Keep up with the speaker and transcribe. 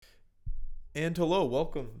And hello,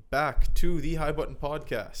 welcome back to the High Button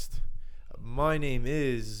Podcast. My name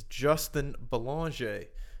is Justin Belanger.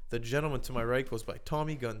 The gentleman to my right goes by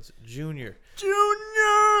Tommy Guns Jr.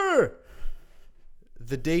 Junior!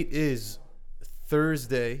 The date is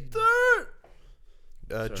Thursday,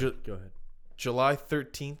 Sorry, go ahead. July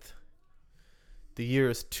 13th. The year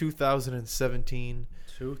is 2017.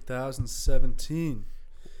 2017.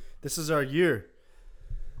 This is our year.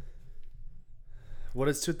 What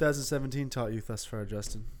has 2017 taught you thus far,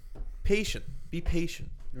 Justin? Patient. Be patient.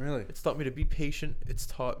 Really? It's taught me to be patient. It's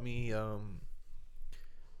taught me about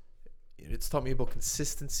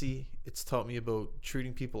consistency. It's taught me about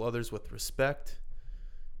treating others with respect.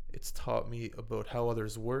 It's taught me about how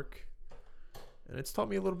others work. And it's taught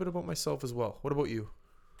me a little bit about myself as well. What about you?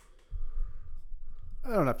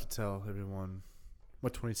 I don't have to tell everyone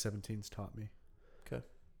what 2017's taught me. Okay.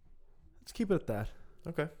 Let's keep it at that.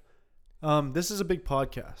 Okay. This is a big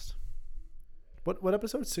podcast. What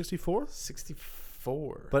episode? 64?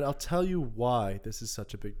 64. But I'll tell you why this is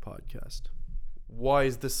such a big podcast. Why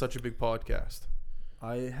is this such a big podcast?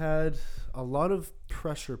 I had a lot of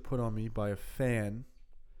pressure put on me by a fan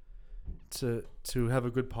to have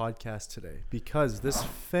a good podcast today because this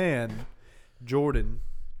fan, Jordan,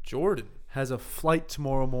 has a flight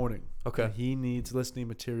tomorrow morning. Okay. And he needs listening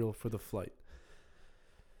material for the flight.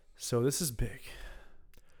 So this is big.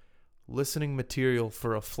 Listening material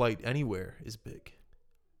for a flight anywhere is big.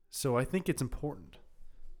 So I think it's important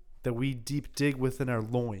that we deep dig within our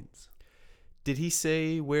loins. Did he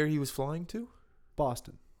say where he was flying to?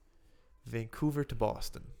 Boston. Vancouver to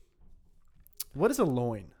Boston. What is a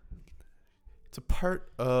loin? It's a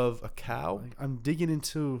part of a cow. Like, I'm digging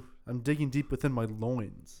deep within my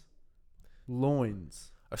loins.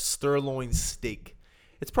 Loins. A sirloin steak.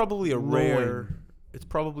 It's probably a Loin. rare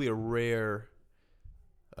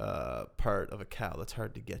part of a cow that's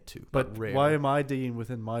hard to get to. But rare. why am I digging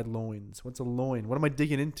within my loins? What's a loin? What am I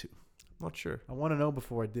digging into? I'm not sure. I want to know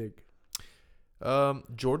before I dig.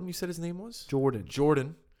 Jordan, you said his name was?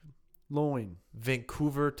 Jordan. Loin.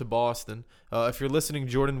 Vancouver to Boston. If you're listening,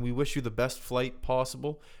 Jordan, we wish you the best flight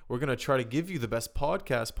possible. We're going to try to give you the best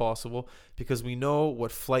podcast possible because we know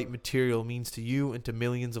what flight material means to you and to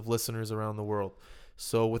millions of listeners around the world.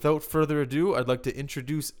 So without further ado, I'd like to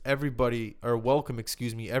introduce everybody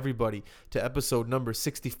to episode number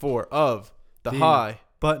 64 of the High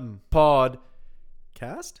Button Pod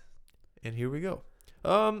Cast. And here we go.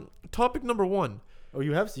 Topic number 1. Oh,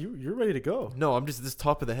 you're ready to go. No, I'm just this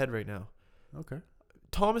top of the head right now. Okay.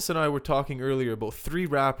 Thomas and I were talking earlier about 3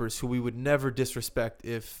 rappers who we would never disrespect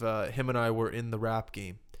if him and I were in the rap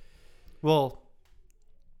game. Well,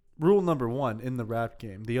 rule number 1 in the rap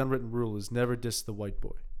game, the unwritten rule is never diss the white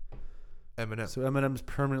boy. Eminem. So Eminem's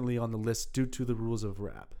permanently on the list due to the rules of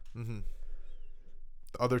rap. Mm-hmm.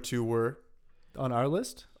 The other 2 were? On our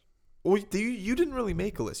list? Oh, you didn't really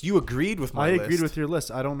make a list. You agreed with my list. I agreed with your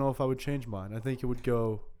list. I don't know if I would change mine. I think it would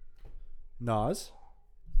go Nas.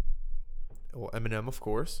 Well, Eminem, of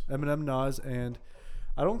course. Eminem, Nas, and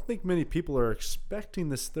I don't think many people are expecting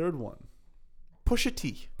this third one. Pusha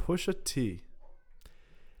T. Pusha T.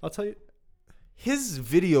 I'll tell you. His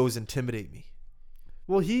videos intimidate me.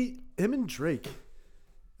 Well, him and Drake,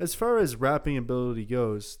 as far as rapping ability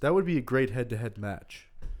goes, that would be a great head-to-head match.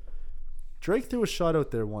 Drake threw a shot out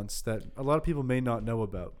there once that a lot of people may not know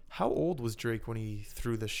about. How old was Drake when he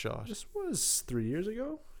threw this shot? This was 3 years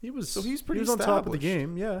ago. He's pretty on top of the established.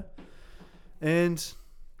 game, yeah. And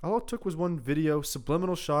all it took was one video,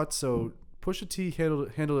 subliminal shot, so Pusha T handled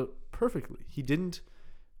it perfectly. He didn't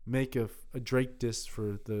make a Drake diss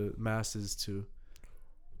for the masses to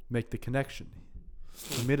make the connection.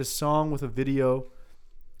 He made a song with a video,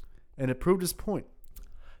 and it proved his point.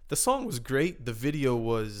 The song was great. The video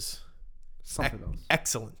was Something else.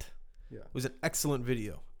 Excellent. Yeah. It was an excellent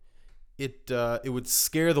video. It would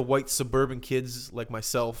scare the white suburban kids like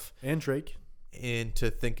myself And Drake. into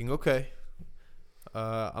thinking, okay,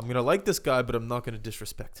 I'm going to like this guy, but I'm not going to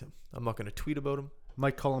disrespect him. I'm not going to tweet about him.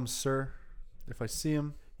 Might call him sir if I see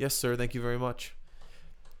him. Yes, sir. Thank you very much.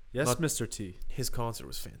 Yes, Not- Mr. T. His concert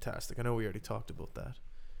was fantastic. I know we already talked about that.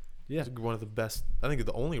 Yeah. It was one of the best, I think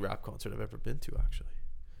the only rap concert I've ever been to, actually.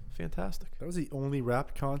 Fantastic. That was the only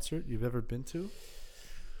rap concert you've ever been to?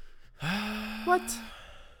 What?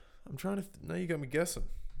 I'm trying to, now you got me guessing.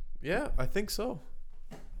 Yeah, I think so.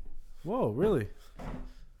 Whoa, really?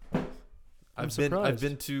 I've surprised.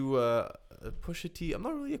 been to Pusha T. I'm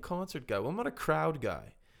not really a concert guy. Well, I'm not a crowd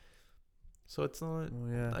guy. So it's not, Oh,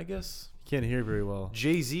 yeah. I guess. Can't hear very well.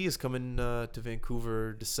 Jay-Z is coming to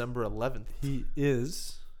Vancouver December 11th. He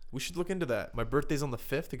is. We should look into that. My birthday's on the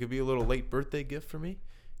 5th. It could be a little late birthday gift for me.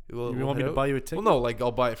 You want me to buy you a ticket? Well, no, like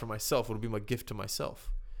I'll buy it for myself. It'll be my gift to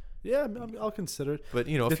myself. Yeah, I'll consider it. But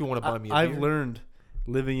if you want to buy me a beer. I've learned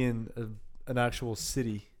living in an actual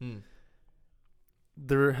city.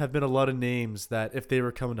 There have been a lot of names that if they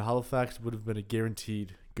were coming to Halifax would have been a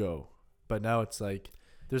guaranteed go. But now it's like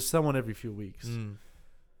there's someone every few weeks.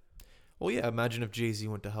 Well, yeah, imagine if Jay-Z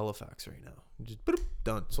went to Halifax right now. Just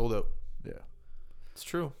done, sold out. Yeah. It's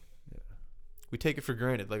true. Yeah. We take it for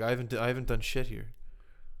granted. Like I haven't done shit here.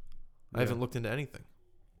 I haven't looked into anything.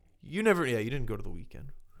 You didn't go to the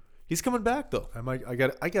weekend. He's coming back though. I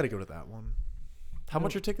got to go to that one. How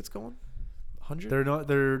much are tickets going?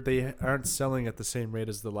 100? They aren't selling at the same rate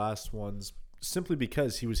as the last ones simply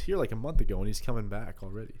because he was here like a month ago and he's coming back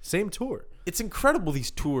already. Same tour. It's incredible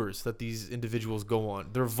these tours that these individuals go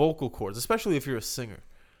on. Their vocal cords, especially if you're a singer.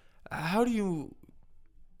 How do you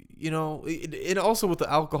and also with the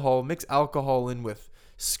alcohol, mix alcohol in with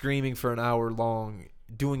screaming for an hour long,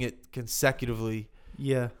 doing it consecutively.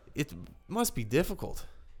 Yeah. It must be difficult.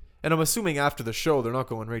 And I'm assuming after the show, they're not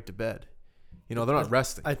going right to bed. They're not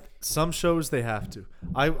resting. Some shows they have to.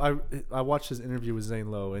 I watched his interview with Zane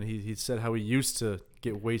Lowe, and he said how he used to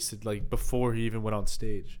get wasted like before he even went on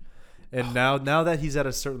stage. And now that he's at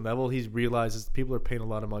a certain level, he realizes people are paying a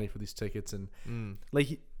lot of money for these tickets. And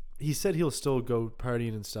like he said he'll still go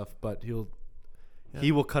partying and stuff, but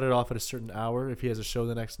he will cut it off at a certain hour if he has a show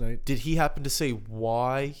the next night. Did he happen to say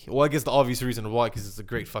why? Well, I guess the obvious reason why, because it's a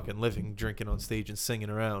great fucking living, drinking on stage and singing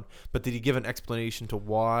around. But did he give an explanation to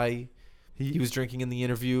why he was drinking in the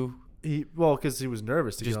interview? Because he was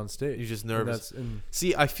nervous to get on stage. He's just nervous.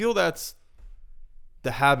 See, I feel that's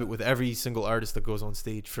the habit with every single artist that goes on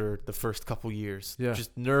stage for the first couple years. Yeah.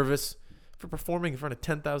 Just nervous for performing in front of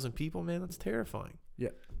 10,000 people, man. That's terrifying. Yeah,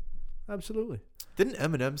 absolutely. Didn't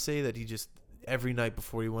Eminem say that he just every night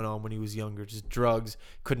before he went on when he was younger, just drugs,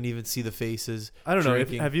 couldn't even see the faces? I don't know.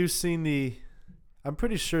 Have you seen I'm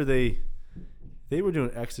pretty sure they were doing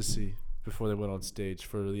ecstasy before they went on stage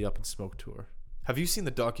for the Up in Smoke tour. Have you seen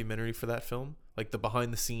the documentary for that film? Like the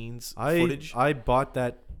behind the scenes footage? I bought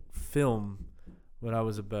that film when I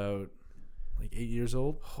was about like 8 years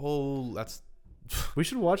old. We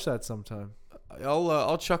should watch that sometime.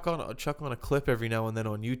 I'll chuck on a clip every now and then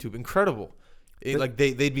on YouTube. Incredible.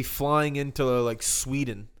 They'd be flying into like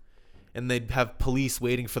Sweden, and they'd have police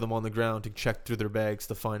waiting for them on the ground to check through their bags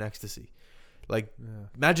to find ecstasy.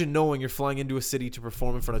 Imagine knowing you're flying into a city to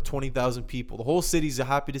perform in front of 20,000 people. The whole city's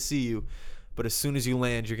happy to see you, but as soon as you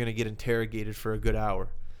land, you're gonna get interrogated for a good hour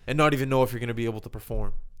and not even know if you're gonna be able to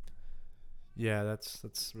perform. Yeah,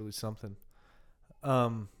 that's really something.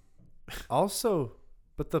 Also,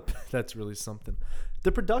 that's really something.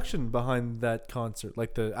 The production behind that concert,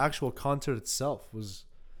 like the actual concert itself, was.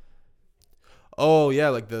 Oh yeah,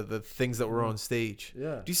 like the things that were on stage.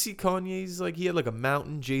 Yeah. Do you see Kanye's he had like a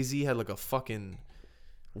mountain? Jay-Z had like a fucking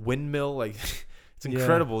windmill. Like it's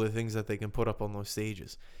incredible the things that they can put up on those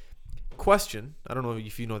stages. Question: I don't know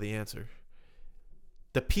if you know the answer.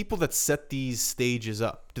 The people that set these stages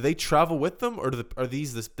up, do they travel with them, or are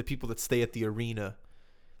these the people that stay at the arena?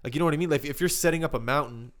 Like, you know what I mean? Like if you're setting up a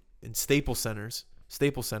mountain in Staples Center,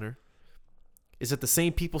 is it the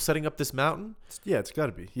same people setting up this mountain? Yeah, it's got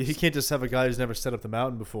to be. You can't just have a guy who's never set up the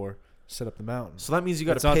mountain before set up the mountain. So that means you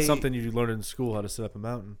got to pay. It's not something you learn in school, how to set up a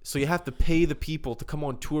mountain. So you have to pay the people to come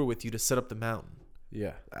on tour with you to set up the mountain.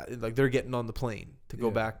 Yeah. Like they're getting on the plane to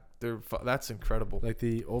go back. That's incredible. Like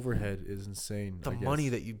the overhead is insane. The money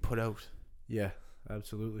that you put out. Yeah,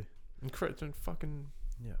 absolutely. Incredible. Fucking.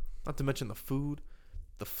 Yeah. Not to mention the food,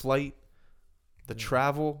 the flight, the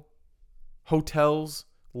travel, hotels,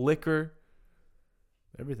 liquor.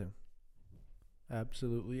 Everything.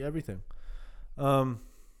 Absolutely everything.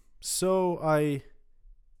 So I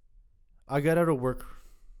got out of work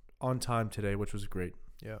on time today, which was great.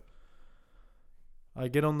 Yeah. I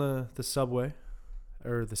get on the subway,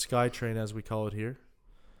 or the SkyTrain as we call it here.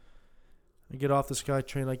 I get off the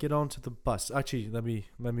SkyTrain. I get onto the bus. Actually, let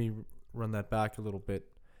me run that back a little bit.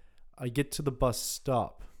 I get to the bus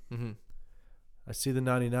stop. Mm-hmm. I see the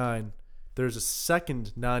 99. There's a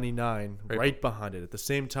second 99 right behind it. At the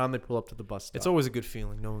same time they pull up to the bus stop. It's always a good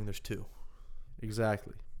feeling knowing there's two.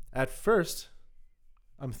 Exactly. At first,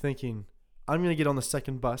 I'm thinking, I'm going to get on the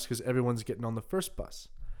second bus because everyone's getting on the first bus.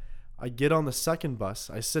 I get on the second bus.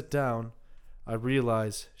 I sit down. I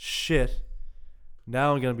realize, shit,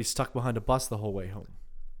 now I'm going to be stuck behind a bus the whole way home.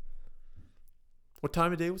 What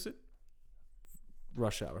time of day was it?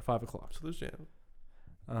 Rush hour, 5 o'clock. So there's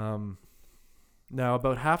Now,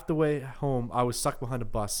 about half the way home, I was stuck behind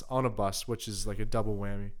on a bus, which is like a double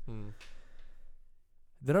whammy.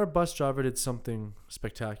 Then our bus driver did something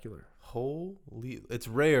spectacular. Holy, it's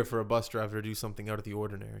rare for a bus driver to do something out of the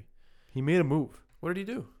ordinary. He made a move. What did he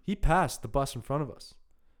do? He passed the bus in front of us.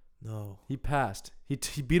 No. He passed. He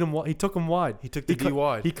beat him. He took him wide. He took the D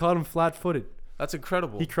wide. He caught him flat-footed. That's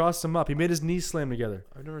incredible. He crossed him up. He made his knees slam together.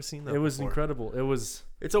 I've never seen that. It was before. incredible. It was.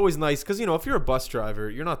 It's always nice because if you're a bus driver,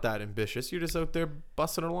 you're not that ambitious. You're just out there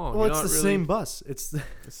bussing along. Well, You're it's not the really, same bus. It's the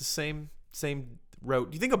same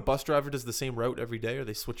route. Do you think a bus driver does the same route every day, or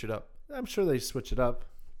they switch it up? I'm sure they switch it up,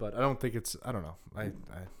 but I don't think it's. I don't know. I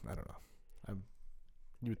don't know.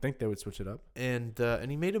 You would think they would switch it up. And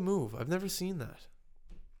he made a move. I've never seen that.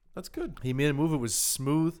 That's good. He made a move. It was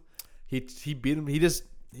smooth. He beat him.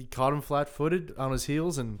 He caught him flat-footed on his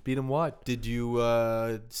heels and beat him wide. Did you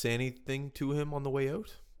say anything to him on the way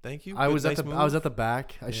out? Thank you. I was at the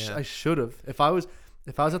back. I should have. If I was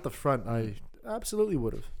at the front, I absolutely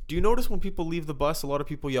would have. Do you notice when people leave the bus, a lot of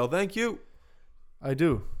people yell "Thank you"? I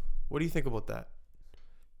do. What do you think about that?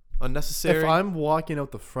 Unnecessary. If I'm walking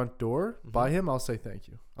out the front door by him, I'll say thank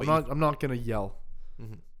you. I'm not gonna yell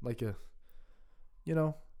like a,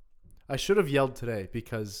 I should have yelled today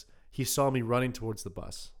because he saw me running towards the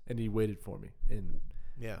bus and he waited for me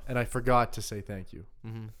and I forgot to say thank you.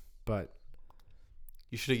 But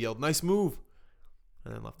you should have yelled "Nice move,"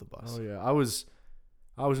 and then left the bus. Oh yeah, I was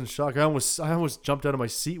in shock. I almost jumped out of my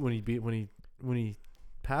seat when he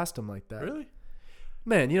passed him like that. Really?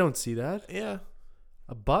 Man, you don't see that. Yeah.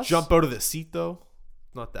 A bus? Jump out of the seat though.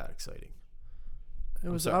 Not that exciting. I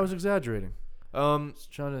was exaggerating.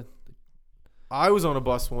 Just trying to. I was on a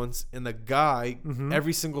bus once, and the guy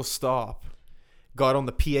every single stop got on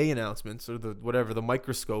the PA announcements or the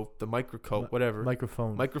microphone,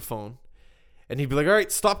 and he'd be like, "All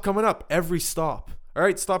right, stop coming up." Every stop. All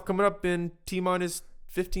right, stop coming up in T-minus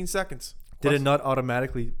 15 seconds. Did it not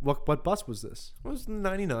automatically? What bus was this? It was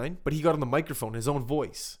 99, but he got on the microphone, his own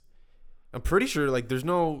voice. I'm pretty sure, there's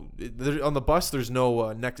no on the bus. There's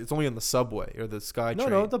no next. It's only on the subway or the Sky train.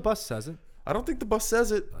 No, the bus says it. I don't think the bus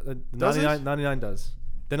says it. Does 99 does.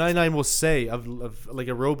 The 99 will say of like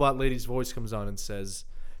a robot lady's voice comes on and says,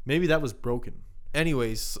 maybe that was broken.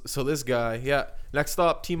 Anyways, so this guy, next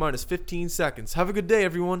stop T-minus 15 seconds. Have a good day,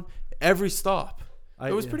 everyone. Every stop.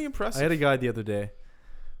 It was pretty impressive. I had a guy the other day.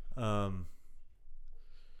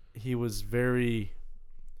 He was very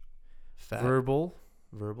fat. Verbal,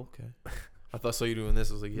 okay. I saw you doing this.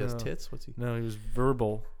 I was like, he has tits? What's he? No, he was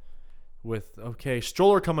verbal with, okay,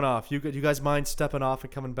 stroller coming off. You guys mind stepping off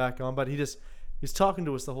and coming back on? But he's talking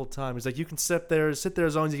to us the whole time. He's like, you can sit there as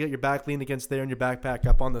long as you get your back leaned against there and your backpack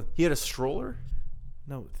up on the... He had a stroller?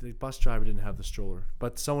 No, the bus driver didn't have the stroller.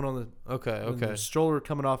 But someone on the... Okay. The stroller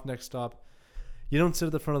coming off next stop. You don't sit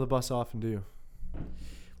at the front of the bus often, do you?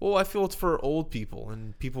 Well, I feel it's for old people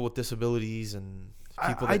and people with disabilities and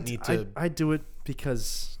people that need to... I do it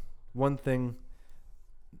because, one thing,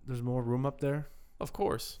 there's more room up there. Of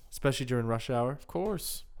course. Especially during rush hour. Of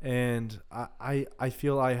course. And I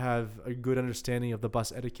feel I have a good understanding of the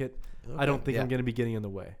bus etiquette. Okay. I don't think I'm going to be getting in the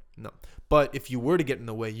way. No. But if you were to get in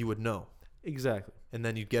the way, you would know. Exactly. And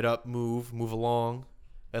then you'd get up, move along,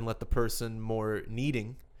 and let the person more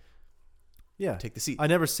needing take the seat. I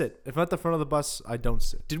never sit. If I'm at the front of the bus, I don't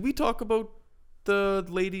sit. Did we talk about the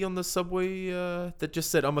lady on the subway that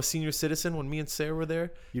just said, "I'm a senior citizen" when me and Sarah were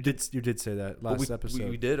there? You did say that last episode.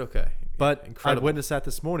 We did? Okay. But incredible. I witnessed that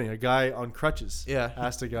this morning. A guy on crutches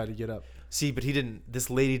asked a guy to get up. See, but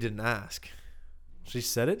this lady didn't ask. She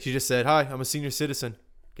said it? She just said, "Hi, I'm a senior citizen.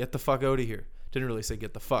 Get the fuck out of here." Didn't really say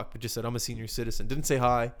get the fuck, but just said, "I'm a senior citizen." Didn't say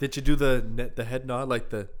hi. Did you do the head nod,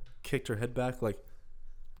 like kicked her head back? Like,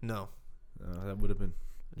 no. That would have been...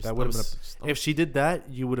 If she did that,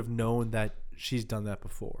 you would have known that she's done that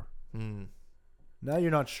before. Now you're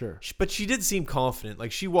not sure. But she did seem confident.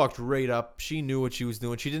 Like, she walked right up. She knew what she was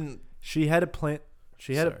doing. She didn't... She had a plan.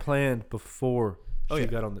 She had it planned before she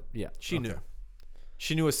got on the... Yeah. She knew.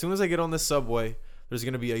 She knew as soon as I get on this subway, there's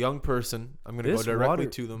going to be a young person. I'm going to go directly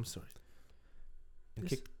to them. Sorry.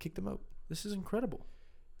 And kick them out. This is incredible.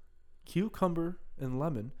 Cucumber and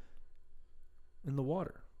lemon in the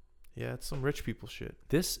water. Yeah, it's some rich people shit.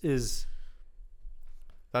 That's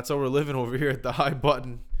how we're living over here at the High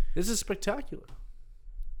Button. This is spectacular.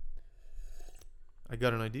 I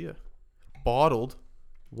got an idea. Bottled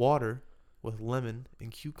water with lemon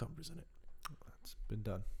and cucumbers in it. That's been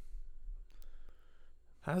done.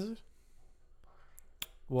 Has it?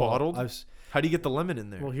 Well, bottled? How do you get the lemon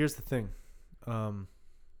in there? Well, here's the thing.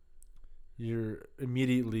 You're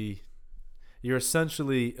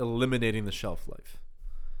essentially eliminating the shelf life.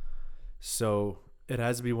 So it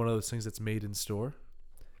has to be one of those things that's made in store.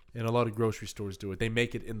 And a lot of grocery stores do it. They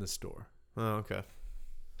make it in the store. Oh, okay.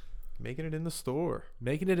 Making it in the store.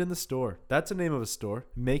 Making it in the store. That's the name of a store.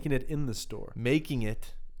 Making it in the store. Making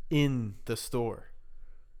it In. the store.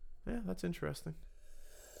 Yeah, that's interesting.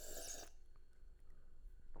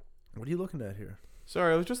 What are you looking at here?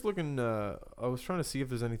 Sorry, I was just looking. I was trying to see if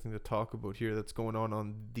there's anything to talk about here that's going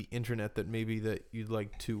on the internet that maybe that you'd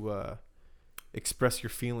like to express your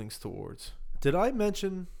feelings towards. Did I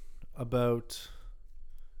mention about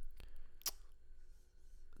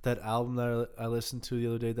that album that I listened to the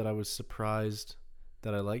other day that I was surprised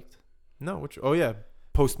that I liked? No, which? Oh yeah,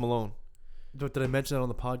 Post Malone. Did I mention that on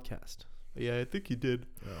the podcast? Yeah, I think you did.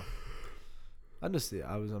 Oh.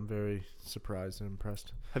 I'm very surprised and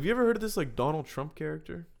impressed. Have you ever heard of this like Donald Trump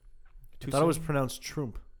character? I thought it was pronounced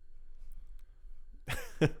Trump.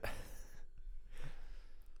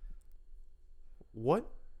 What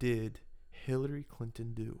did Hillary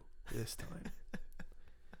Clinton do this time?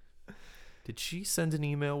 Did she send an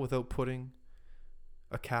email without putting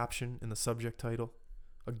a caption in the subject title?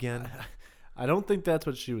 Again? I don't think that's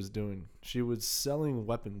what she was doing. She was selling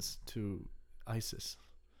weapons to ISIS.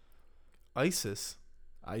 ISIS?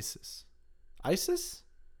 ISIS?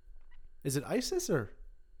 Is it ISIS or?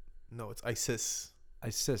 No, it's ISIS.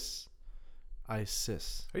 ISIS. Are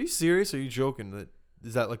you serious? Or are you joking?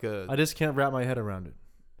 Is that like a? I just can't wrap my head around it.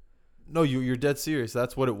 No, you're dead serious.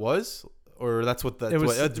 That's what it was, or that's what that. It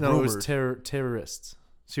was. That's No, it was rumored. terrorists.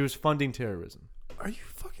 She was funding terrorism. Are you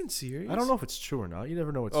fucking serious? I don't know if it's true or not. You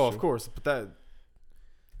never know what's true. true. Of course, but that.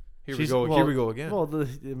 Here Here we go again. Well,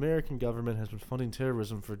 the American government has been funding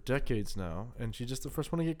terrorism for decades now, and she's just the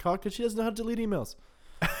first one to get caught because she doesn't know how to delete emails.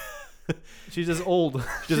 She's just old.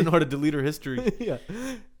 She doesn't know how to delete her history. Yeah.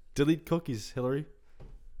 Delete cookies, Hillary.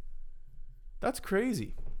 That's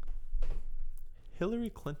crazy.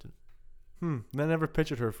 Hillary Clinton. I never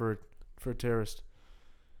pictured her for a terrorist.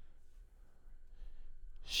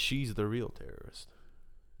 She's the real terrorist.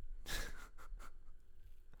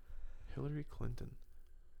 Hillary Clinton.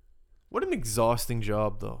 What an exhausting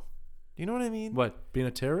job, though. You know what I mean? What, being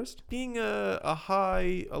a terrorist? Being a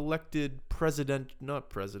high elected not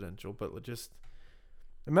presidential, but just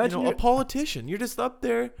Imagine a politician. You're just up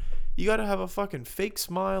there. You got to have a fucking fake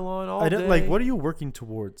smile on all day. Like, what are you working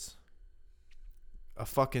towards? A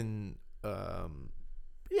fucking Yeah,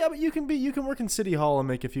 but you can work in City Hall and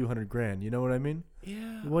make a few $100,000. You know what I mean?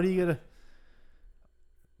 Yeah. What are you gonna?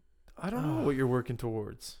 I don't know what you're working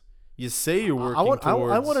towards. You say you're working towards.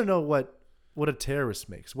 I want to know what a terrorist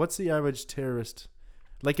makes. What's the average terrorist?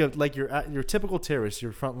 Like your typical terrorist,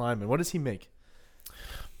 your front lineman. What does he make?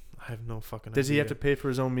 I have no fucking idea. Does he have to pay for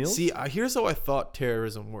his own meals? See, here's how I thought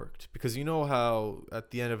terrorism worked. Because you know how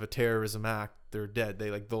at the end of a terrorism act, they're dead.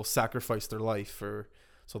 They'll sacrifice their life,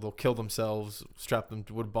 so they'll kill themselves, strap them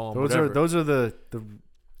to a bomb. Those are the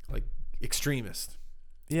like extremists.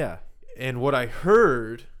 Yeah. And what I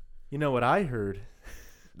heard, you know what I heard?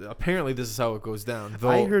 Apparently, this is how it goes down.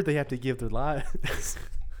 I heard they have to give their lives.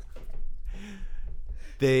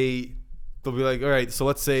 They'll be like, all right, so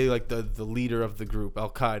let's say like the leader of the group, Al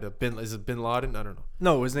Qaeda, is it Bin Laden? I don't know.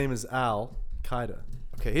 No, his name is Al Qaeda.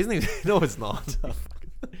 Okay, his name. No, it's not.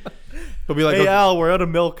 He'll be like, hey Al, we're out of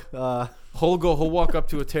milk. He'll walk up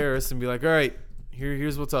to a terrorist and be like, all right,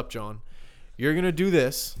 here's what's up, John. You're gonna do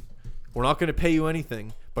this. We're not gonna pay you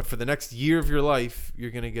anything, but for the next year of your life,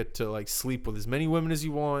 you're gonna get to like sleep with as many women as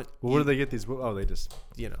you want. Well, where do they get these? Oh, they just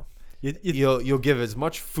You'll give as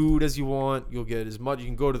much food as you want. You'll get as much. You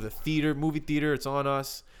can go to the movie theater. It's on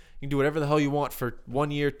us. You can do whatever the hell you want for 1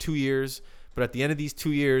 year, 2 years. But at the end of these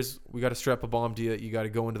 2 years, we got to strap a bomb to you. You got to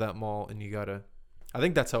go into that mall, and you got to. I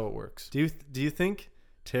think that's how it works. Do you think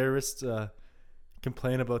terrorists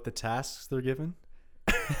complain about the tasks they're given?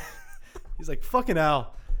 He's like, fucking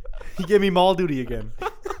Al. He gave me mall duty again.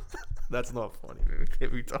 That's not funny. Man. We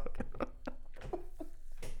can't be talking about.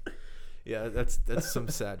 Yeah, that's some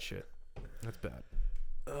sad shit. That's bad.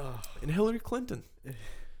 And Hillary Clinton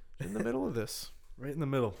in the middle of this. Right in the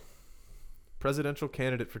middle. Presidential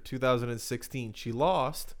candidate for 2016. She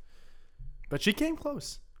lost, but she came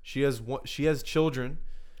close. She has children.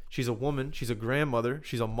 She's a woman. She's a grandmother.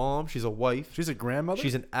 She's a mom. She's a wife. She's a grandmother.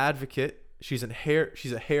 She's an advocate. She's a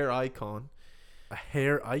hair icon. A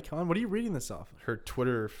hair icon? What are you reading this off? Her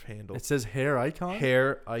Twitter handle. It says hair icon?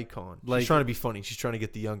 Hair icon. Like, she's trying to be funny. She's trying to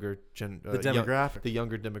get the younger demographic. The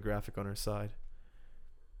younger demographic on her side.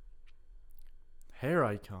 Hair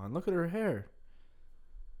icon. Look at her hair.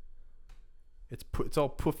 It's all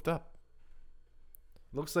puffed up.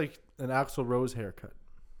 Looks like an Axl Rose haircut.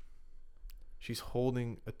 She's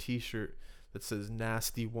holding a T-shirt that says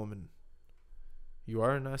 "Nasty Woman." You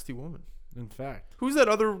are a nasty woman. In fact. Who's that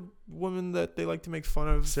other woman that they like to make fun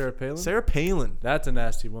of? Sarah Palin? Sarah Palin. That's a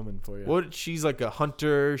nasty woman for you. What? She's like a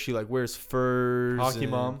hunter. She like wears furs. Hockey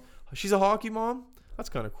mom. She's a hockey mom? That's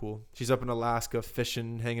kind of cool. She's up in Alaska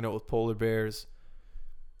fishing, hanging out with polar bears.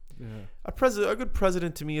 Yeah. A good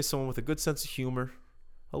president to me is someone with a good sense of humor,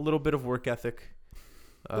 a little bit of work ethic.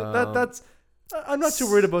 That's. I'm not too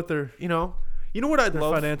worried about their. You know what I'd Their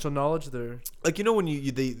love? financial knowledge. Their. Like when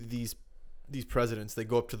these presidents, they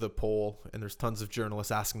go up to the poll and there's tons of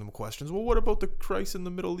journalists asking them questions. Well, what about the crisis in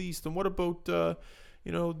the Middle East, and what about the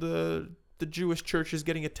Jewish churches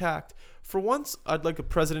getting attacked? For once, I'd like a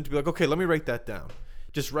president to be like, okay, let me write that down.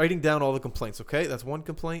 Just writing down all the complaints. Okay, that's one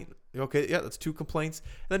complaint. Okay, yeah, that's two complaints.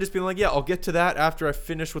 And then just being like, yeah, I'll get to that after I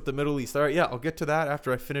finish with the Middle East. All right, yeah, I'll get to that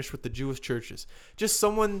after I finish with the Jewish churches. Just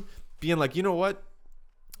someone being like, you know what?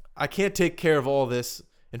 I can't take care of all this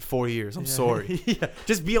in 4 years. I'm sorry. Yeah.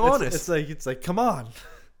 Just be honest. It's like, come on.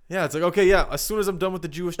 Yeah, it's like, okay, yeah, as soon as I'm done with the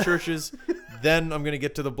Jewish churches, then I'm going to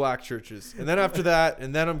get to the black churches. And then after that,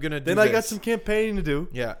 and then I'm going to do Then I got some campaigning to do.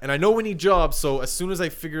 Yeah, and I know we need jobs, so as soon as I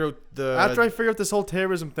figure out After I figure out this whole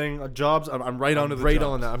terrorism thing, jobs, I'm right on to the jobs.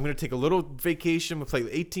 on that. I'm going to take a little vacation. We'll play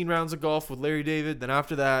 18 rounds of golf with Larry David. Then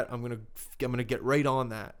after that, I'm going to get right on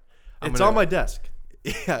that. It's on my desk.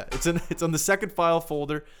 Yeah, it's on the second file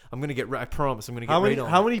folder. I promise, I'm going to get right on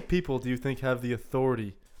How many people do you think have the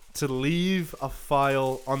authority to leave a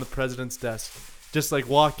file on the president's desk? Just like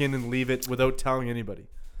walk in and leave it without telling anybody.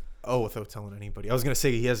 Oh, without telling anybody. I was gonna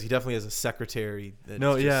say he definitely has a secretary.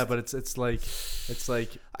 No, yeah, but it's like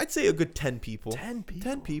I'd say a good 10 people. 10 people.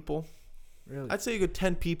 10 people. Really? I'd say a good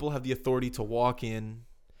 10 people have the authority to walk in.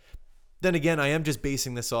 Then again, I am just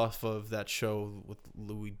basing this off of that show with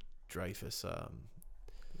Louis Dreyfus.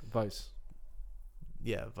 Vice.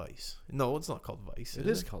 Yeah, Vice. No, it's not called Vice. It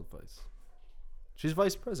is called Vice. She's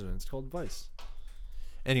vice president. It's called Vice.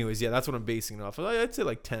 Anyways, yeah, that's what I'm basing it off of. I'd say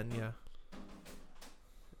like 10, yeah.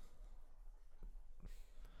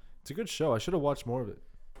 It's a good show. I should have watched more of it.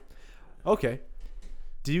 Okay.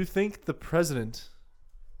 Do you think the president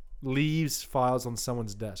leaves files on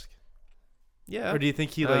someone's desk? Yeah. Or do you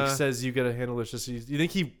think he says you got to handle this? Do you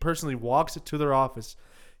think he personally walks it to their office?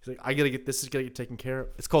 He's like, I got to get this. Is got to get taken care of.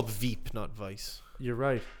 It's called Veep, not Vice. You're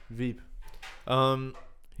right. Veep.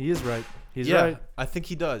 He is right. He's right. right. I think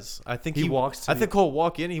he does. I think he walks to I think he'll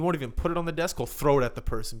walk in. He won't even put it on the desk. He'll throw it at the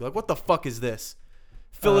person. Be like, what the fuck is this?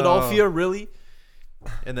 Philadelphia, really?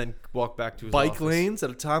 And then walk back to his bike office. lanes at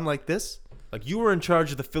a time like this? Like, you were in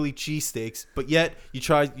charge of the Philly cheesesteaks, but yet you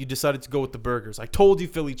decided to go with the burgers. I told you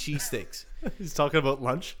Philly cheesesteaks. He's talking about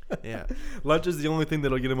lunch. Yeah. Lunch is the only thing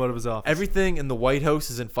that'll get him out of his office. Everything in the White House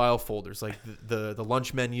is in file folders, like the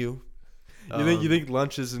lunch menu. You think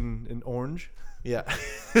lunch is in orange? Yeah.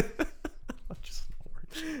 Lunch is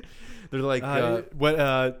in orange. They're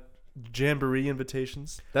like jamboree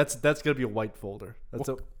invitations. That's gonna be a white folder.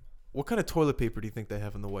 What kind of toilet paper do you think they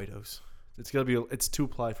have in the White House? It's gonna be. It's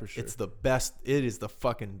 2-ply for sure. It's the best. It is the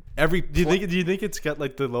fucking Do you think it's got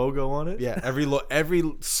like the logo on it? Yeah, every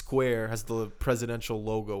square has the presidential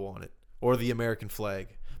logo on it or the American flag.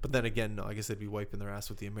 But then again, no, I guess they'd be wiping their ass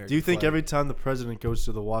with the American flag. Do you think every time the president goes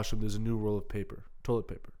to the washroom, there's a new roll of toilet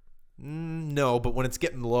paper? No, but when it's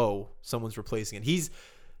getting low, someone's replacing it.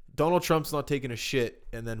 Donald Trump's not taking a shit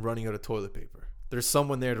and then running out of toilet paper. There's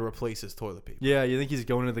someone there to replace his toilet paper. Yeah, you think he's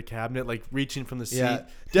going to the cabinet, like reaching from the seat? Yeah.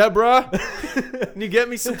 Deborah, can you get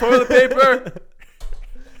me some toilet paper?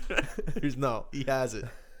 No, he has it.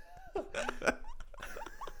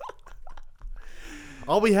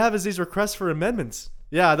 All we have is these requests for amendments.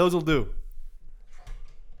 Yeah, those will do.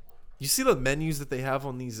 You see the menus that they have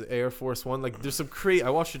on these Air Force One? Like, there's some I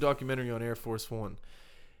watched a documentary on Air Force One,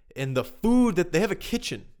 and the food that they have a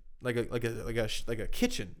kitchen, like a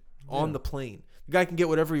kitchen on the plane. The guy can get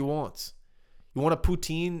whatever he wants. You want a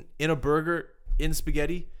poutine in a burger in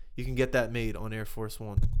spaghetti? You can get that made on Air Force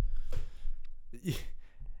One.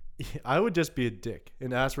 I would just be a dick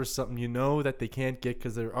and ask for something that they can't get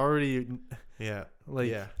because they're already. Yeah.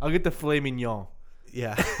 I'll get the filet mignon.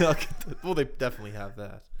 Yeah. Well, they definitely have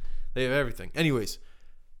that. They have everything. Anyways,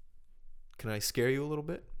 can I scare you a little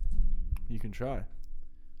bit? You can try.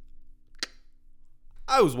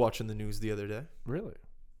 I was watching the news the other day. Really?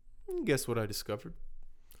 Guess what I discovered?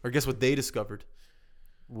 Or guess what they discovered?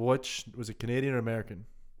 Which was it, Canadian or American?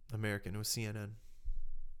 American. It was CNN.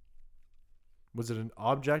 Was it an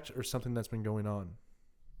object or something that's been going on?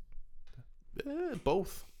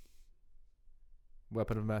 Both.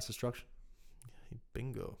 Weapon of mass destruction?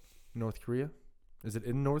 Bingo. North Korea? Is it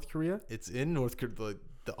in North Korea? It's in North Korea.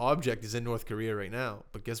 The object is in North Korea right now.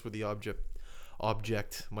 But guess where the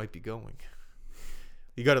object might be going?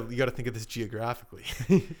 You gotta think of this geographically.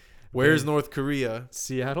 Where's Hey. North Korea?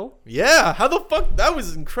 Seattle. Yeah, how the fuck? That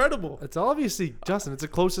was incredible. It's obviously Justin. It's the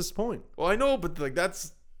closest point. Well, I know, but like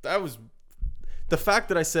that was the fact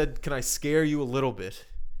that I said, "Can I scare you a little bit?"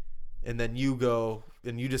 And then you go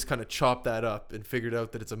and you just kind of chop that up and figured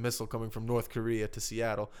out that it's a missile coming from North Korea to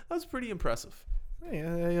Seattle. That was pretty impressive. Hey,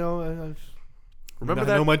 Remember I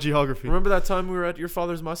that? know my geography. Remember that time we were at your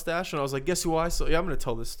father's mustache and I was like, "Guess who I saw?" Yeah, I'm gonna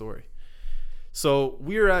tell this story. So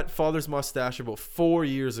we were at Father's Mustache about 4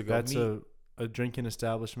 years ago. That's a drinking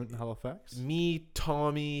establishment in Halifax. Me,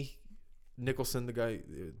 Tommy, Nicholson, the guy.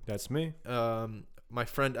 That's me. My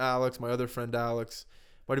friend Alex, my other friend Alex,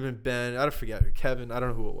 might have been Ben. I don't forget. Kevin. I don't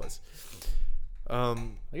know who it was. I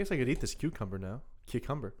guess I could eat this cucumber now.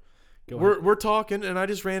 Cucumber. We're talking, and I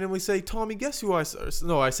just randomly say, "Tommy, guess who I saw?"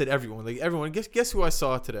 No, I said everyone. Like everyone, guess who I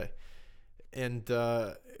saw today. And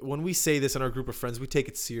when we say this in our group of friends, we take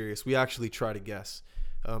it serious. We actually try to guess.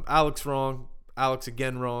 Alex wrong. Alex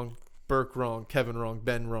again wrong. Burke wrong. Kevin wrong.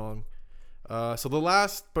 Ben wrong. So the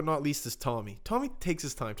last but not least is Tommy. Tommy takes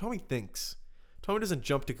his time. Tommy thinks. Tommy doesn't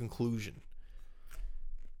jump to conclusion.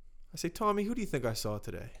 I say, "Tommy, who do you think I saw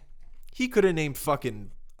today?" He could have named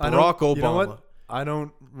fucking Barack Obama. You know what? I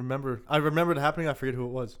don't remember. I remember it happening. I forget who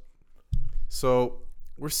it was. So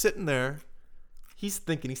we're sitting there. He's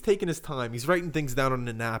thinking. He's taking his time. He's writing things down on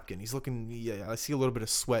a napkin. He's looking. Yeah, I see a little bit of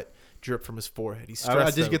sweat drip from his forehead. He's stressed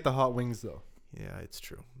I did out. get the hot wings though. Yeah, it's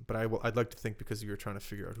true. But I'd like to think because you were trying to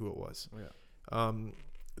figure out who it was. Yeah.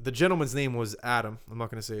 The gentleman's name was Adam. I'm not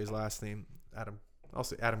going to say his last name. Adam. I'll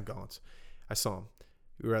say Adam Gauntz. I saw him.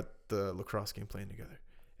 We were at the lacrosse game playing together.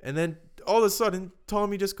 And then all of a sudden,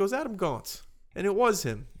 Tommy just goes, "Adam Gauntz." And it was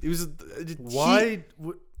him. It was. Why?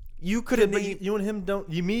 You could have But named. you and him don't.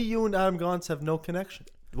 You and Adam Gauntz have no connection.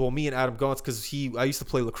 Well, me and Adam Gauntz, because I used to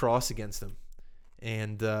play lacrosse against him.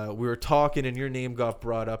 And we were talking and your name got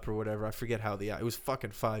brought up or whatever. I forget how it was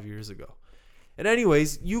fucking 5 years ago. And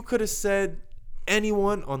anyways, you could have said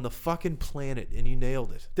anyone on the fucking planet and you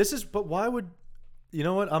nailed it. But why would, you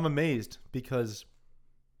know what? I'm amazed because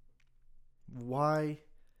why,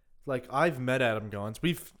 like I've met Adam Gauntz.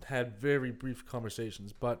 We've had very brief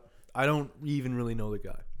conversations, but I don't even really know the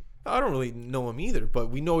guy. I don't really know him either,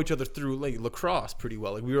 but we know each other through like lacrosse pretty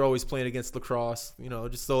well. Like we were always playing against lacrosse,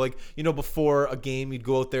 just so like, before a game you'd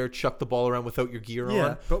go out there, chuck the ball around without your gear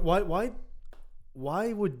on. But why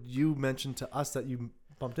would you mention to us that you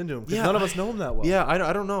bumped into him? Because none of us know him that well. Yeah,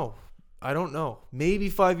 I don't know. I don't know. Maybe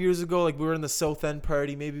 5 years ago, like we were in the South End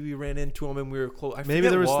party, maybe we ran into him and we were close. Maybe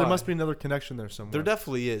there must be another connection there somewhere. There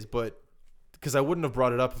definitely is, but because I wouldn't have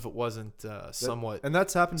brought it up if it wasn't somewhat and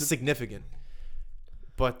that's happened significant.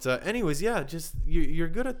 But anyways, yeah, just you're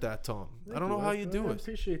good at that, Tom. I don't know how you do I it.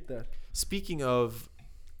 appreciate that. Speaking of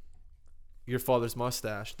your father's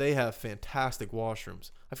mustache, they have fantastic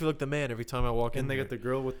washrooms. I feel like the man every time I walk in. And they got the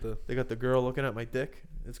girl with the. They got the girl looking at my dick.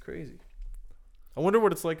 It's crazy. I wonder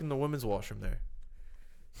what it's like in the women's washroom there.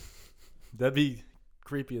 That'd be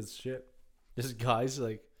creepy as shit. Just guys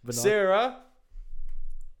like. Sarah.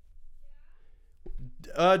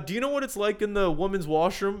 Do you know what it's like in the women's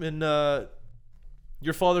washroom in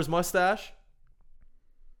your father's mustache?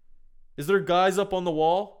 Is there guys up on the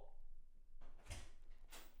wall?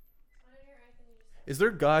 Is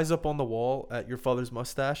there guys up on the wall at your father's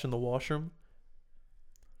mustache in the washroom?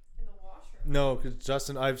 In the washroom? No, because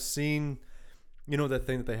Justin, I've seen, that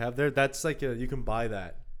thing that they have there. That's like you can buy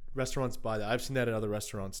that. Restaurants buy that. I've seen that at other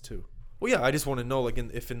restaurants too. Well, yeah, I just want to know, like,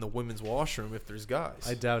 if in the women's washroom, if there's guys.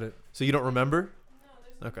 I doubt it. So you don't remember? No,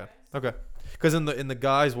 there's no Okay. guys. Okay. Because in the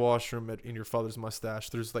guys' washroom in your father's mustache,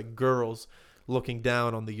 there's like girls looking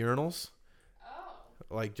down on the urinals, Oh.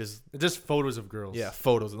 like just Photos of girls.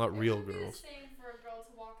 photos, not It real would be girls. the same for a girl to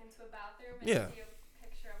walk into a bathroom and Yeah. see a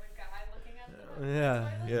picture of a guy looking at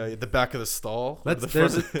them. Yeah. Yeah, the back of the stall. or the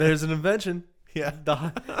There's front. there's an invention. Yeah,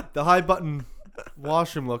 The high button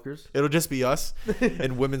washroom lookers. it'll just be us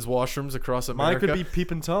in women's washrooms across Mine America. could be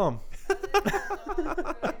Peepin' Tom.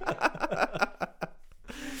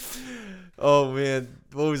 Oh man,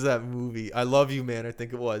 what was that movie? I Love You, Man. I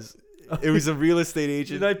think it was. It was a real estate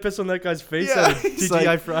agent. Did I piss on that guy's face Yeah, at he's TGI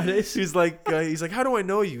like- Fridays? He's like, how do I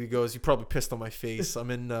know you? He goes, you probably pissed on my face. I'm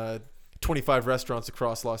in 25 restaurants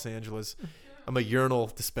across Los Angeles. I'm a urinal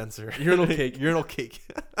dispenser. Urinal cake. Urinal cake.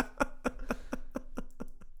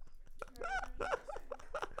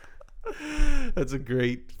 That's a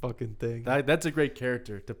great fucking thing. That's a great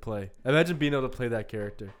character to play. Imagine being able to play that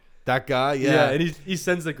character. That guy, yeah. And he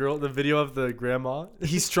sends the girl the video of the grandma.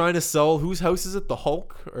 He's trying to sell. Whose house is it? The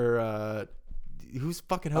Hulk or whose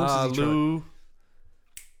fucking house is he trying?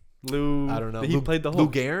 Lou. I don't know. He played the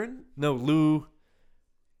Hulk. Lou Gehrig? No, Lou.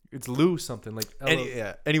 It's Lou something like.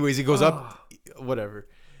 Anyways, he goes up. Whatever.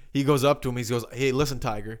 He goes up to him. He goes, "Hey, listen,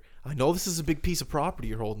 Tiger. I know this is a big piece of property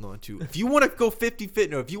you're holding on to. If you want to go 50-50,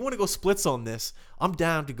 no, if you want to go splits on this, I'm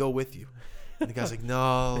down to go with you." And the guy's like,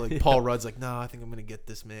 "No." Like Paul Rudd's like, "No, I think I'm gonna get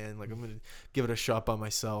this, man. Like I'm gonna give it a shot by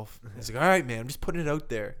myself." And he's like, "All right, man. I'm just putting it out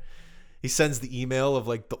there." He sends the email of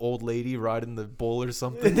like the old lady riding the bull or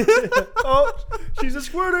something. Oh, she's a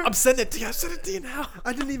squirter. I'm sending it to you. I'm sending it to you now.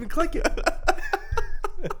 I didn't even click it.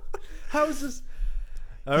 How is this?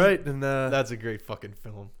 All right, and That's a great fucking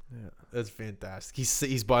film. yeah. That's fantastic.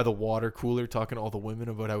 He's by the water cooler talking to all the women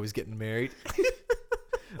about how he's getting married.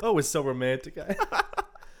 Oh, it's so romantic.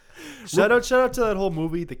 Shout out to that whole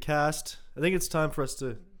movie, the cast. I think it's time for us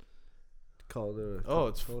to call it. Oh,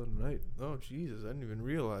 it's call it a night. Oh Jesus, I didn't even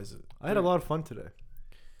realize it. I had a lot of fun today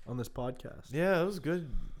on this podcast. Yeah, it was good.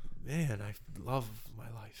 Man, I love my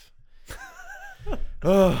life.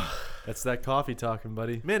 Oh, That's that coffee talking,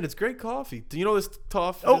 buddy. man, it's great coffee. Do you know this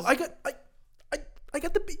toffee? Oh, I got the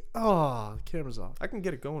Oh, the camera's off. I can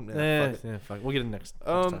get it going, man. Fuck it. Yeah, fine. We'll get it next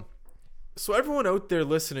time. So everyone out there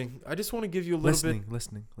listening, I just want to give you a little bit.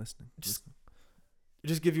 Listening.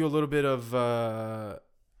 Just give you a little bit of,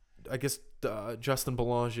 I guess, Justin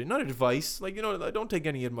Belanger. Not advice, like don't take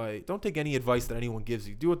any advice that anyone gives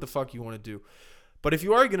you. Do what the fuck you want to do. But if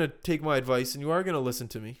you are gonna take my advice and you are gonna listen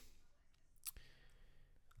to me,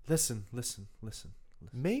 Listen.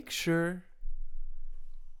 make sure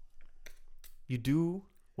you do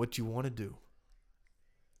what you want to do.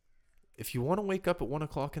 If you want to wake up at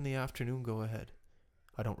 1:00 in the afternoon, go ahead.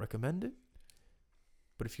 I don't recommend it.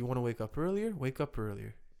 But if you want to wake up earlier, wake up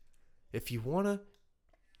earlier. If you want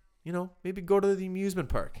to, maybe go to the amusement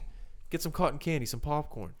park. Get some cotton candy, some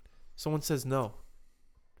popcorn. Someone says no.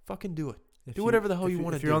 Fucking do it. Do whatever the hell you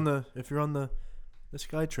want to do. If you're on the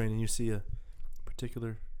Sky Train and you see a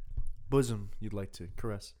particular bosom you'd like to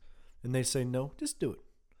caress, and they say no, just do it.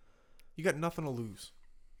 You got nothing to lose.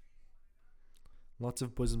 Lots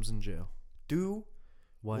of bosoms in jail. Do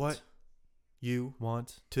What you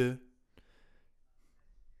want to,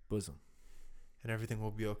 bosom. and everything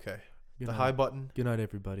will be okay. Good The night. high button, Good night,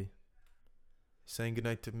 everybody. saying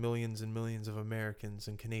goodnight to millions and millions of Americans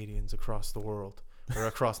and Canadians across the world, or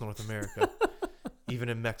across North America, even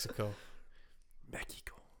in Mexico.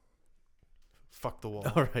 Mexico. Fuck the wall.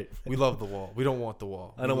 All right. We love the wall. We don't want the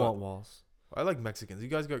wall. I don't want walls. I like Mexicans. You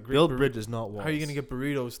guys got great Build bridges, not walls. How are you gonna get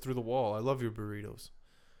burritos through the wall? I love your burritos.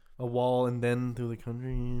 a wall and then through the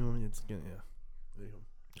country? It's yeah. There you go.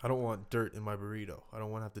 I don't want dirt in my burrito. I don't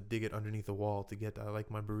want to have to dig it underneath the wall to get that. I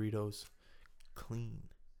like my burritos clean.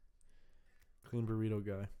 Clean burrito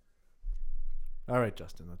guy. All right,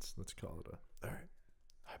 Justin. Let's call it a. All right.